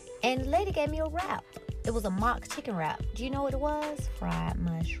 And the lady gave me a wrap. It was a mock chicken wrap. Do you know what it was? Fried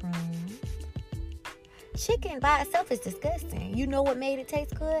mushrooms. Chicken by itself is disgusting. You know what made it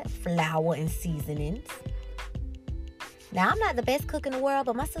taste good? Flour and seasonings. Now, I'm not the best cook in the world,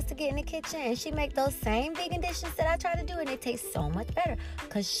 but my sister get in the kitchen and she make those same vegan dishes that I try to do, and it tastes so much better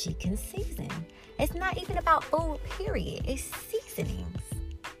because she can season. It's not even about food, period. It's seasonings.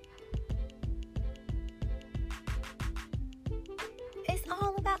 It's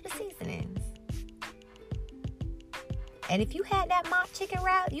all about the seasonings. And if you had that mock chicken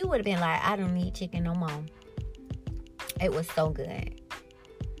wrap, you would have been like, I don't need chicken no more. It was so good.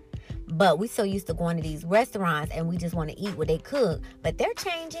 But we so used to going to these restaurants and we just want to eat what they cook. But they're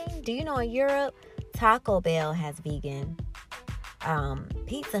changing. Do you know in Europe, Taco Bell has vegan.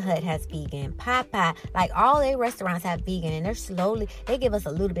 Pizza Hut has vegan. Popeye, like all their restaurants have vegan. And they give us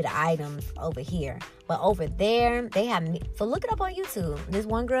a little bit of items over here. But over there, they have, so look it up on YouTube. This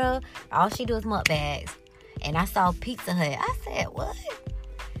one girl, all she do is mukbangs. And I saw Pizza Hut. I said, what?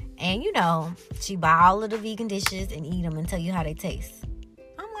 And you know, she buy all of the vegan dishes and eat them and tell you how they taste.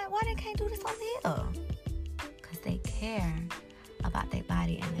 I'm like, why they can't do this over here? Because they care about their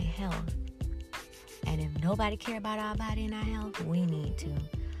body and their health. And if nobody care about our body and our health, we need to.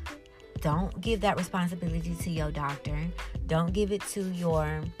 Don't give that responsibility to your doctor. Don't give it to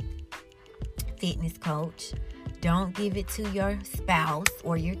your fitness coach. Don't give it to your spouse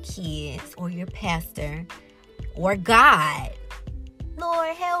or your kids or your pastor or God.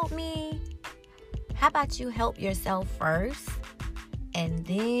 Lord, help me. How about you help yourself first and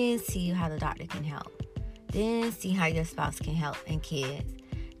then see how the doctor can help. Then see how your spouse can help and kids.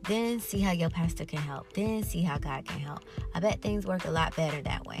 Then see how your pastor can help. Then see how God can help. I bet things work a lot better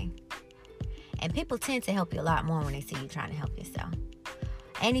that way. And people tend to help you a lot more when they see you trying to help yourself.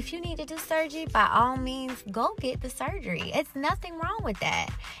 And if you need to do surgery, by all means, go get the surgery. It's nothing wrong with that.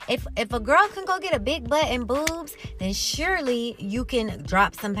 If a girl can go get a big butt and boobs, then surely you can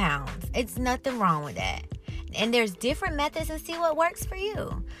drop some pounds. It's nothing wrong with that. And there's different methods and see what works for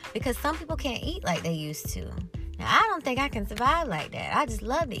you. Because some people can't eat like they used to. Now, I don't think I can survive like that. I just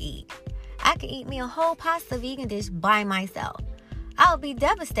love to eat. I could eat me a whole pasta vegan dish by myself. I would be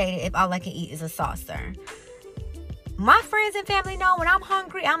devastated if all I can eat is a saucer. My friends and family know when I'm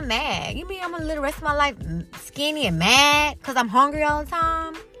hungry, I'm mad. You mean I'm going to live the rest of my life skinny and mad because I'm hungry all the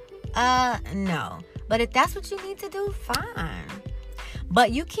time? No. But if that's what you need to do, fine.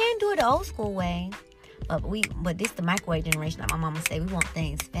 But you can do it the old school way. But this the microwave generation, like my mama say, we want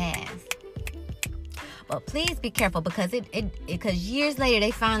things fast. But please be careful because because years later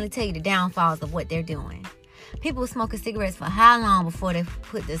they finally tell you the downfalls of what they're doing. People were smoking cigarettes for how long before they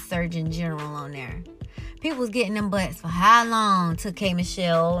put the Surgeon General on there? People was getting them butts for how long till K.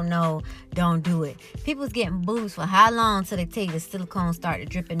 Michelle, oh no, don't do it. People was getting boobs for how long till they tell you the silicone started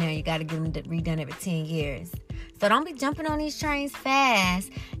dripping there. You got to get them redone every 10 years. So don't be jumping on these trains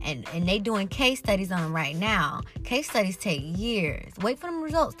fast. And they doing case studies on them right now. Case studies take years. Wait for them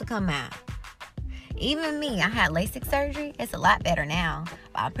results to come out. Even me, I had LASIK surgery. It's a lot better now.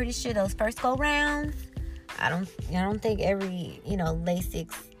 But I'm pretty sure those first go rounds, I don't think every,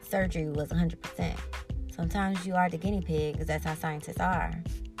 LASIK surgery was 100%. Sometimes you are the guinea pig because that's how scientists are,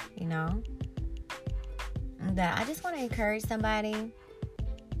 But I just want to encourage somebody,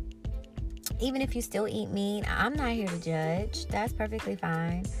 even if you still eat meat, I'm not here to judge. That's perfectly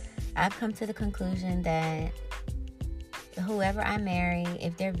fine. I've come to the conclusion that whoever I marry,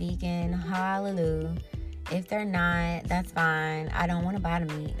 if they're vegan, hallelujah. If they're not, that's fine. I don't want to buy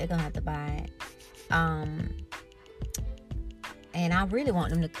the meat. They're going to have to buy it. And I really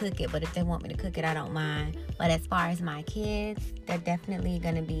want them to cook it, but if they want me to cook it, I don't mind. But as far as my kids, they're definitely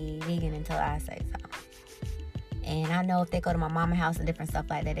going to be vegan until I say so. And I know if they go to my mama's house and different stuff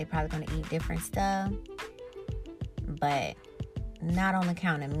like that, they probably going to eat different stuff. But not on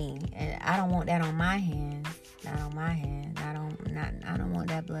account of me. And I don't want that on my hands. Not on my hands. I don't want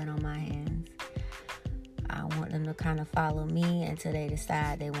that blood on my hands. I want them to kind of follow me until they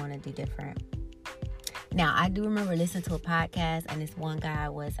decide they want to do different. Now, I do remember listening to a podcast, and this one guy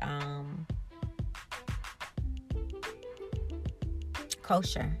was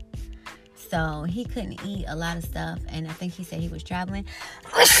kosher. So he couldn't eat a lot of stuff, and I think he said he was traveling.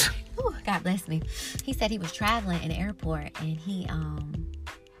 Ooh, God bless me. He said he was traveling in the airport, and he,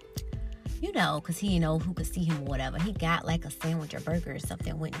 because he didn't know who could see him or whatever, he got like a sandwich or burger or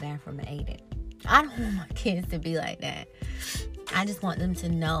something, went to the bathroom and ate it. I don't want my kids to be like that. I just want them to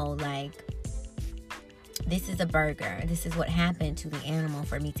know, like, this is a burger. This is what happened to the animal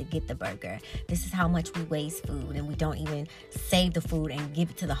for me to get the burger. This is how much we waste food, and we don't even save the food and give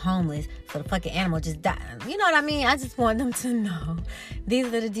it to the homeless so the fucking animal just dies. You know what I mean? I just want them to know these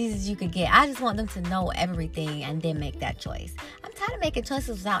are the diseases you could get. I just want them to know everything and then make that choice. I'm tired of making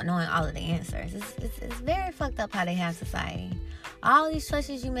choices without knowing all of the answers. It's very fucked up how they have society. All these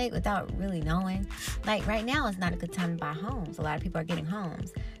choices you make without really knowing. Like right now, it's not a good time to buy homes. A lot of people are getting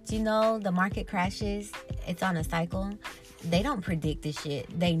homes. Do you know the market crashes? It's on a cycle. They don't predict this shit.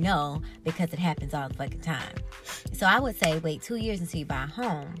 They know because it happens all the fucking time. So I would say wait 2 years until you buy a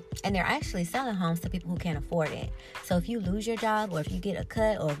home. And they're actually selling homes to people who can't afford it. So if you lose your job, or if you get a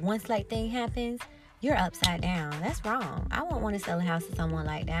cut, or if one slight thing happens, you're upside down. That's wrong. I won't want to sell a house to someone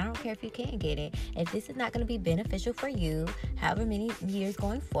like that. I don't care if you can't get it. If this is not going to be beneficial for you, however many years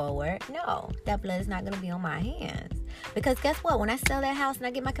going forward, no, that blood is not going to be on my hands. Because guess what? When I sell that house and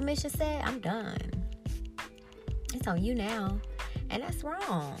I get my commission set, I'm done. It's on you now. And that's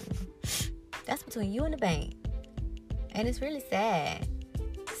wrong. That's between you and the bank. And it's really sad.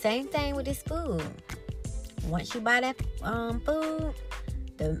 Same thing with this food. Once you buy that food,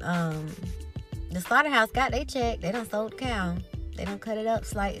 the slaughterhouse got their check. They done sold the cow. They done cut it up,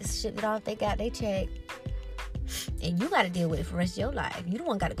 shipped it off. They got their check. And you got to deal with it for the rest of your life. You don't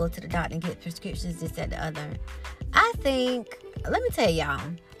want got to go to the doctor and get prescriptions, this, that, the other. I think, let me tell y'all,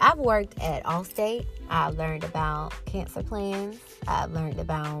 I've worked at Allstate. I've learned about cancer plans. I've learned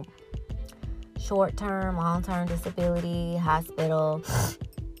about short-term, long-term disability, hospital.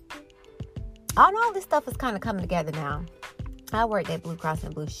 All this stuff is kind of coming together now. I worked at Blue Cross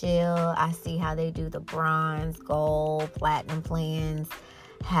and Blue Shield. I see how they do the bronze, gold, platinum plans,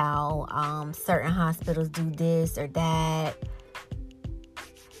 how certain hospitals do this or that.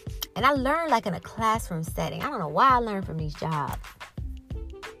 And I learned like in a classroom setting. I don't know why I learned from these jobs.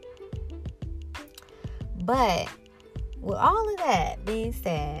 But with all of that being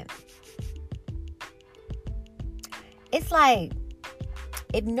said, it's like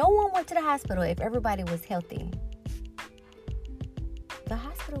if no one went to the hospital, if everybody was healthy, the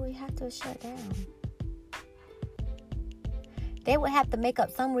hospital would have to shut down. They would have to make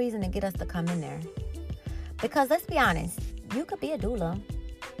up some reason to get us to come in there. Because let's be honest, you could be a doula.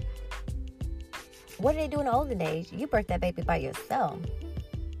 What did they do in the olden days? You birthed that baby by yourself.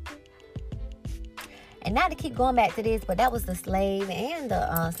 And not to keep going back to this, but that was the slave and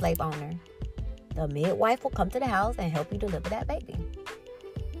the slave owner. The midwife will come to the house and help you deliver that baby.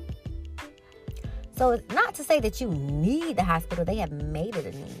 So it's not to say that you need the hospital. They have made it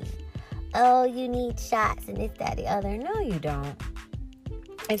a need. Oh, you need shots and this, that, the other. No, you don't.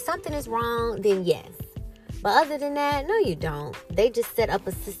 If something is wrong, then yes. But other than that, no, you don't. They just set up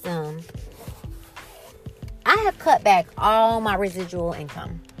a system. I have cut back all my residual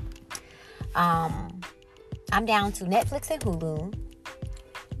income. I'm down to Netflix and Hulu.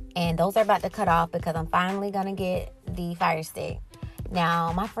 And those are about to cut off because I'm finally going to get the Fire Stick.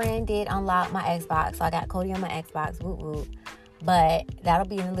 Now, my friend did unlock my Xbox, so I got Cody on my Xbox, whoop whoop. But that'll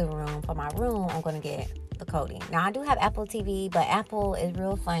be in the living room. For my room, I'm going to get the Cody. Now, I do have Apple TV, but Apple is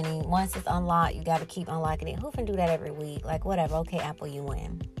real funny. Once it's unlocked, you got to keep unlocking it. Who can do that every week? Like, whatever. Okay, Apple, you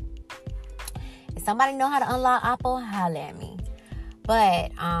win. If somebody know how to unlock Apple, holla at me.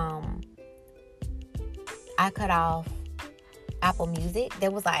 But I cut off Apple Music.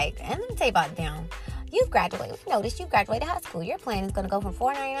 There was like, and let me tell you about them. You've graduated. We noticed you graduated high school. Your plan is going to go from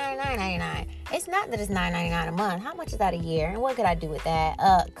 $4.99 to $9.99. It's not that it's $9.99 a month. How much is that a year? And what could I do with that?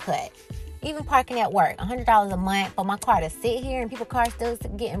 Cut. Even parking at work, $100 a month for my car to sit here and people's cars still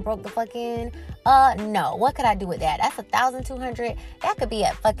getting broke the fuck in. No. What could I do with that? That's $1,200. That could be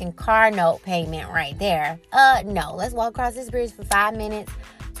a fucking car note payment right there. No. Let's walk across this bridge for 5 minutes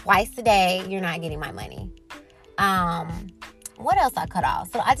twice a day. You're not getting my money. What else I cut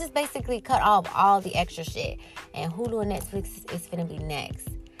off? So I just basically cut off all the extra shit. And Hulu and Netflix is finna be next.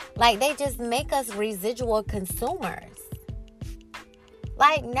 Like, they just make us residual consumers.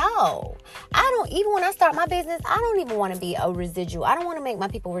 Like, no. Even when I start my business, I don't even want to be a residual. I don't want to make my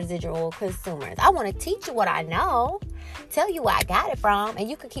people residual consumers. I want to teach you what I know, tell you where I got it from, and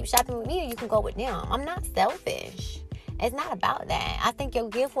you can keep shopping with me or you can go with them. I'm not selfish. It's not about that. I think your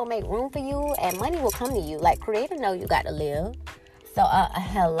gift will make room for you and money will come to you. Like, creator know you got to live. So,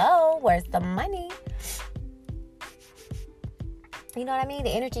 hello, where's the money? You know what I mean?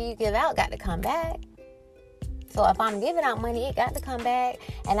 The energy you give out got to come back. So if I'm giving out money, it got to come back.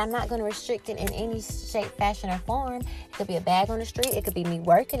 And I'm not going to restrict it in any shape, fashion, or form. It could be a bag on the street. It could be me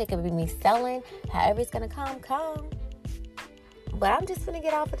working. It could be me selling. However it's going to come. But I'm just going to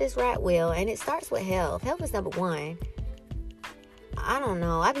get off of this rat wheel. And it starts with health. Health is number one. I don't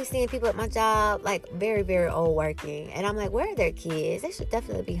know. I be seeing people at my job, like, very, very old working. And I'm like, where are their kids? They should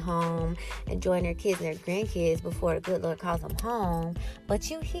definitely be home enjoying their kids and their grandkids before the good Lord calls them home. But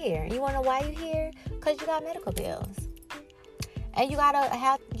you here. You want to know why you here? Because you got medical bills. And you got to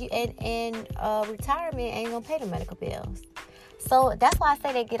have, and retirement ain't going to pay the medical bills. So that's why I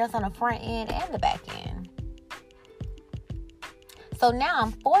say they get us on the front end and the back end. So now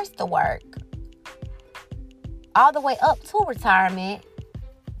I'm forced to work all the way up to retirement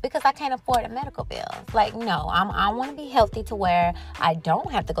because I can't afford the medical bills. Like, no, I want to be healthy to where I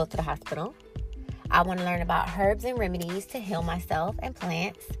don't have to go to the hospital. I want to learn about herbs and remedies to heal myself and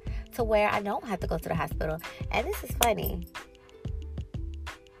plants to where I don't have to go to the hospital. And this is funny.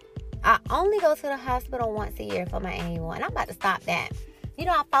 I only go to the hospital once a year for my annual, and I'm about to stop that. You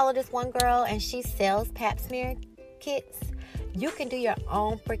know, I follow this one girl, and she sells pap smear kits. You can do your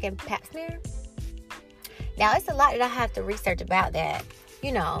own freaking pap smear. Now, it's a lot that I have to research about that,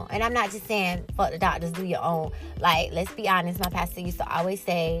 you know, and I'm not just saying, fuck the doctors, do your own. Like, let's be honest, my pastor used to always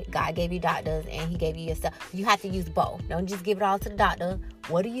say, God gave you doctors and he gave you yourself. You have to use both. Don't just give it all to the doctor.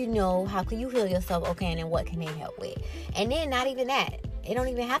 What do you know? How can you heal yourself? Okay, and then what can they help with? And then not even that. It don't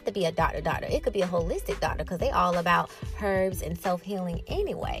even have to be a doctor. It could be a holistic doctor because they all about herbs and self-healing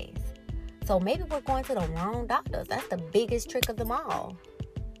anyways. So maybe we're going to the wrong doctors. That's the biggest trick of them all.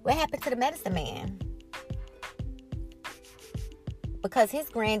 What happened to the medicine man? Because his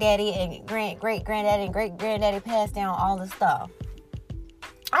granddaddy and great-granddaddy and great-granddaddy passed down all the stuff.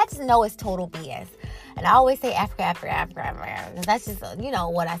 I just know it's total BS. And I always say Africa. Because that's just, you know,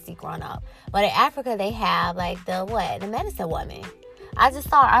 what I see growing up. But in Africa, they have, like, the medicine woman. I just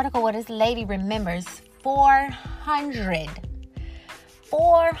saw an article where this lady remembers 400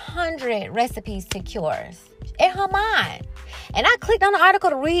 recipes to cures in her mind. And I clicked on the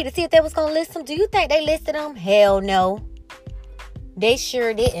article to read to see if they was going to list them. Do you think they listed them? Hell no. They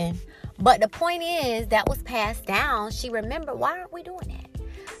sure didn't. But the point is, that was passed down. She remembered, why aren't we doing that?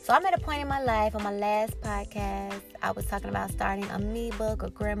 So I'm at a point in my life, on my last podcast, I was talking about starting a me book or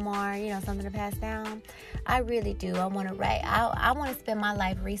grimoire, you know, something to pass down. I really do. I want to write. I want to spend my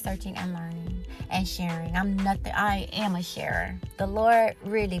life researching and learning and sharing. I am a sharer. The Lord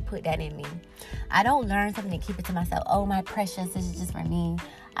really put that in me. I don't learn something and keep it to myself. Oh, my precious, this is just for me.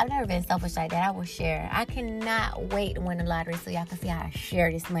 I've never been selfish like that. I will share. I cannot wait to win the lottery so y'all can see how I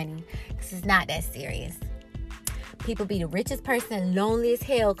share this money. Because it's not that serious. People be the richest person, lonely as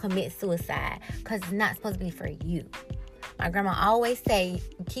hell, commit suicide. Because it's not supposed to be for you. My grandma always say,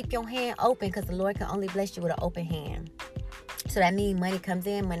 keep your hand open because the Lord can only bless you with an open hand. So that means money comes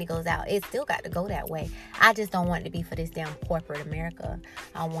in, money goes out. It still got to go that way. I just don't want it to be for this damn corporate America.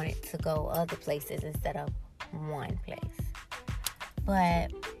 I want it to go other places instead of one place.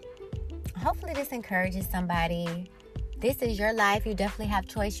 But hopefully this encourages somebody. This is your life. You definitely have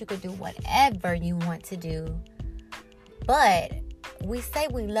choice. You could do whatever you want to do. But we say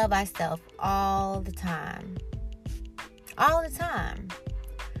we love ourselves all the time. All the time.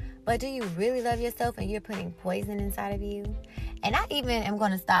 But do you really love yourself and you're putting poison inside of you? And I even am going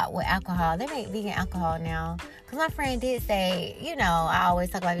to stop with alcohol. They make vegan alcohol now. Because my friend did say, you know, I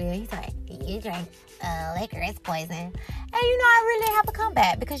always talk about vegan. He's like, you drink liquor, it's poison. And you know, I really have a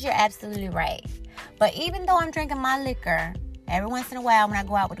comeback because you're absolutely right. But even though I'm drinking my liquor every once in a while when I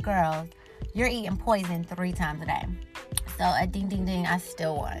go out with the girls, you're eating poison 3 times a day. So a ding, ding, ding, I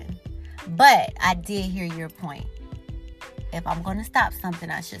still won. But I did hear your point. If I'm going to stop something,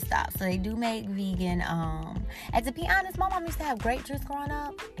 I should stop. So they do make vegan. And to be honest, my mom used to have grape juice growing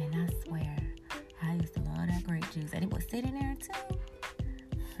up. And I swear, I used to love that grape juice. And it would sit in there too.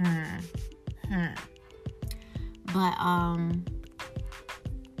 But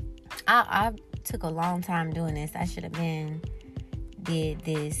I took a long time doing this. I should have did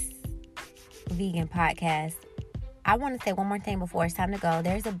this vegan podcast. I want to say one more thing before it's time to go.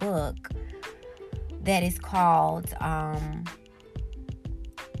 There's a book that is called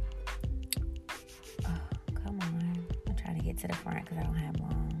because I don't have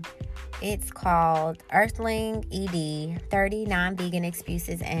long. It's called Earthling ED, 30 Non-Vegan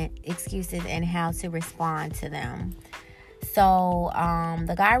Excuses and How to Respond to Them. So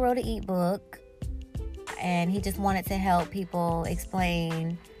the guy wrote an ebook, and he just wanted to help people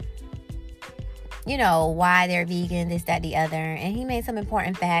explain, you know, why they're vegan, this, that, the other. And he made some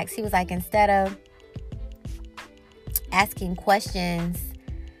important facts. He was like, instead of asking questions,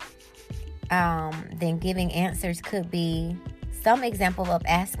 then giving answers could be, some example of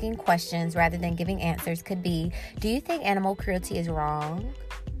asking questions rather than giving answers could be, do you think animal cruelty is wrong?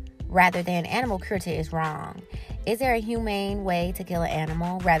 Rather than animal cruelty is wrong. Is there a humane way to kill an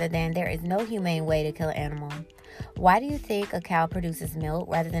animal? Rather than there is no humane way to kill an animal. Why do you think a cow produces milk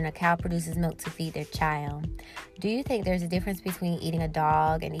rather than a cow produces milk to feed their child? Do you think there's a difference between eating a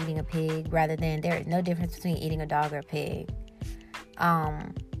dog and eating a pig rather than there is no difference between eating a dog or a pig?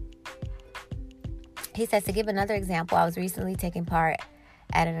 He says, to give another example, I was recently taking part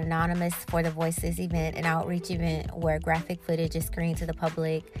at an Anonymous for the Voiceless event, an outreach event where graphic footage is screened to the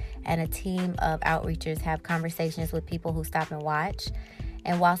public and a team of outreachers have conversations with people who stop and watch.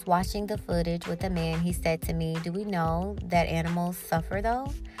 And whilst watching the footage with a man, he said to me, do we know that animals suffer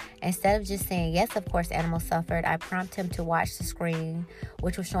though? Instead of just saying, yes, of course animals suffered, I prompted him to watch the screen,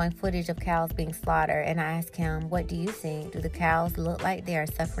 which was showing footage of cows being slaughtered. And I asked him, what do you think? Do the cows look like they are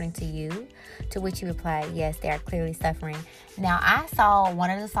suffering to you? To which he replied, yes, they are clearly suffering. Now, I saw one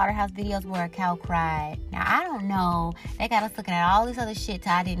of the slaughterhouse videos where a cow cried. Now, I don't know. They got us looking at all this other shit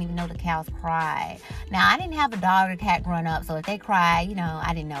till I didn't even know the cows cried. Now, I didn't have a dog or cat growing up, so if they cry, you know,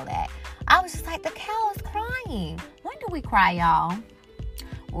 I didn't know that. I was just like, the cow is crying. When do we cry, y'all?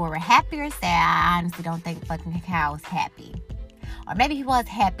 Or we're happy or sad? I honestly don't think fucking cow is happy. Or maybe he was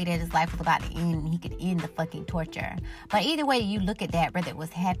happy that his life was about to end and he could end the fucking torture. But either way you look at that, whether it was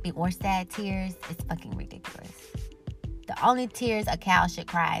happy or sad tears, it's fucking ridiculous. The only tears a cow should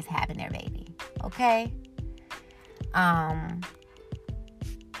cry is having their baby. Okay? And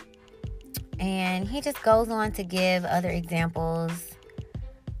he just goes on to give other examples.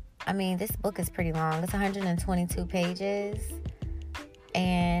 I mean, this book is pretty long. It's 122 pages.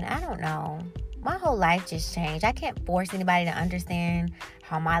 And I don't know. My whole life just changed. I can't force anybody to understand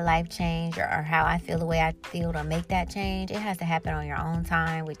how my life changed or how I feel the way I feel to make that change. It has to happen on your own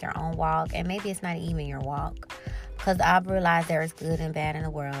time with your own walk. And maybe it's not even your walk. Because I've realized there is good and bad in the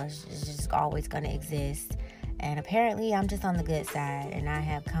world. It's just always going to exist. And apparently I'm just on the good side. And I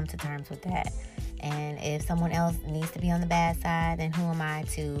have come to terms with that. And if someone else needs to be on the bad side, then who am I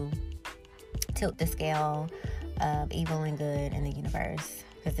to tilt the scale of evil and good in the universe?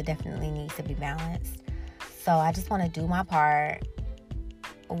 Because it definitely needs to be balanced. So I just want to do my part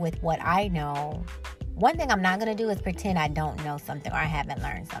with what I know. One thing I'm not going to do is pretend I don't know something or I haven't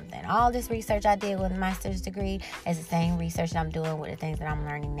learned something. All this research I did with a master's degree is the same research that I'm doing with the things that I'm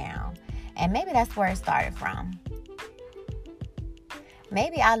learning now. And maybe that's where it started from.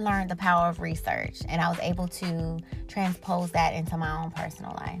 Maybe I learned the power of research and I was able to transpose that into my own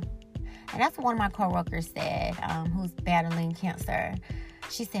personal life. And that's what one of my coworkers said, who's battling cancer.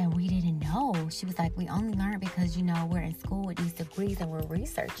 She said, we didn't know. She was like, we only learned because, you know, we're in school with these degrees and we're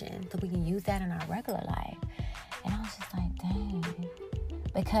researching so we can use that in our regular life. And I was just like, dang.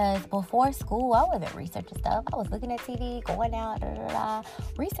 Because before school, I wasn't researching stuff. I was looking at TV, going out,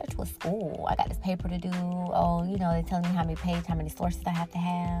 Research was school. I got this paper to do. Oh, you know, they're telling me how many pages, how many sources I have to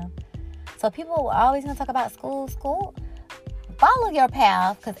have. So people are always going to talk about school. Follow your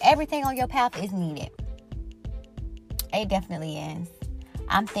path because everything on your path is needed. It definitely is.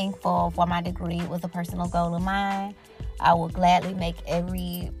 I'm thankful for my degree. It was a personal goal of mine. I will gladly make I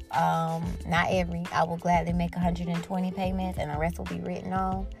will gladly make 120 payments and the rest will be written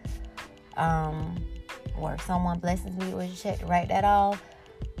off. Or if someone blesses me with a check to write that off,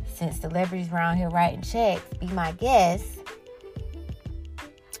 since celebrities around here writing checks, be my guest.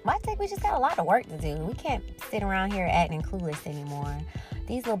 I think we just got a lot of work to do. We can't sit around here acting clueless anymore.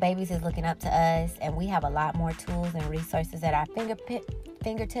 These little babies is looking up to us, and we have a lot more tools and resources at our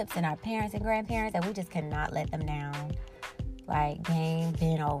fingertips than our parents and grandparents, and we just cannot let them down. Like, game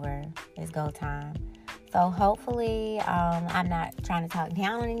been over. It's go time. So hopefully, I'm not trying to talk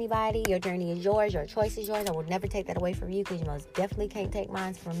down on anybody. Your journey is yours. Your choice is yours. I will never take that away from you because you most definitely can't take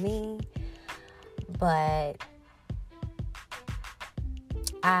mine from me. But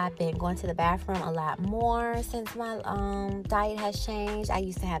I've been going to the bathroom a lot more since my diet has changed. I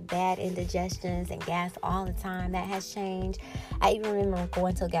used to have bad indigestions and gas all the time. That has changed. I even remember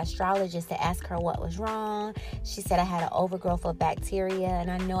going to a gastrologist to ask her what was wrong. She said I had an overgrowth of bacteria, and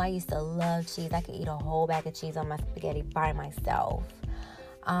I know I used to love cheese. I could eat a whole bag of cheese on my spaghetti by myself.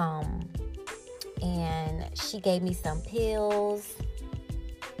 and she gave me some pills.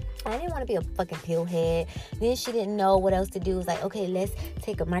 I didn't want to be a fucking pill head. Then she didn't know what else to do. It was like, okay, let's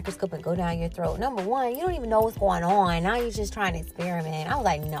take a microscope and go down your throat. Number one, you don't even know what's going on. Now you're just trying to experiment. I was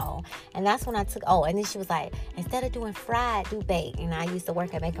like, no. And that's when I took, and then she was like, instead of doing fried, do baked. And I used to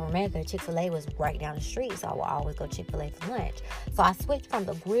work at Bank of America. Chick-fil-A was right down the street, so I would always go Chick-fil-A for lunch. So I switched from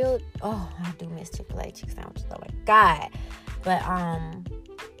the grilled, I do miss Chick-fil-A chicken sandwiches. Oh my God. But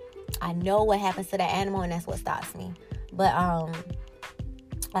I know what happens to that animal, and that's what stops me. But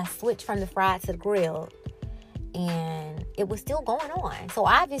I switched from the fried to the grilled, and it was still going on. So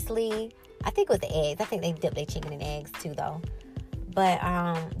obviously, I think it was the eggs. I think they dipped their chicken in eggs too, though. But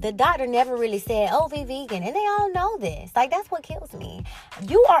the doctor never really said, be vegan. And they all know this. Like, that's what kills me.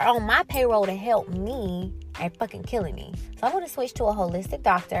 You are on my payroll to help me and fucking killing me. So I'm going to switch to a holistic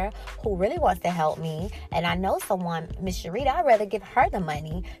doctor who really wants to help me. And I know someone, Miss Sharita, I'd rather give her the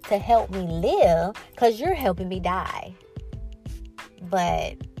money to help me live because you're helping me die.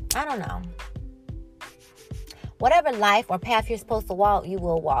 But I don't know. Whatever life or path you're supposed to walk, you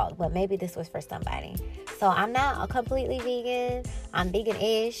will walk. But maybe this was for somebody. So I'm not completely vegan. I'm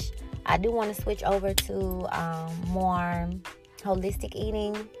vegan-ish. I do want to switch over to more holistic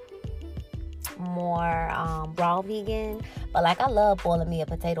eating, more raw vegan. But like, I love boiling me a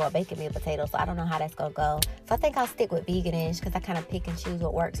potato or baking me a potato. So I don't know how that's going to go. So I think I'll stick with vegan-ish because I kind of pick and choose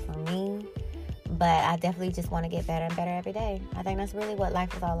what works for me. But I definitely just want to get better and better every day. I think that's really what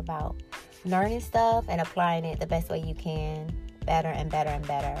life is all about. Learning stuff and applying it the best way you can. Better and better and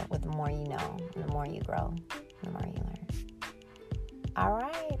better with the more you know. And the more you grow. The more you learn. All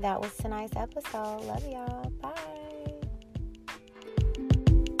right. That was tonight's episode. Love y'all. Bye.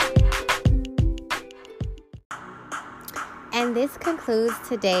 And this concludes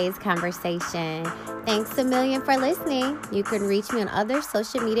today's conversation. Thanks a million for listening. You can reach me on other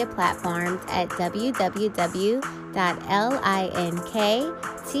social media platforms at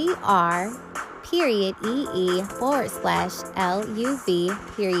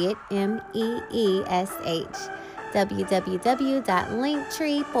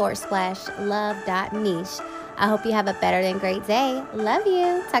www.linktree/love.meesh. I hope you have a better than great day. Love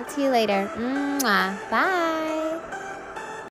you. Talk to you later. Mwah. Bye.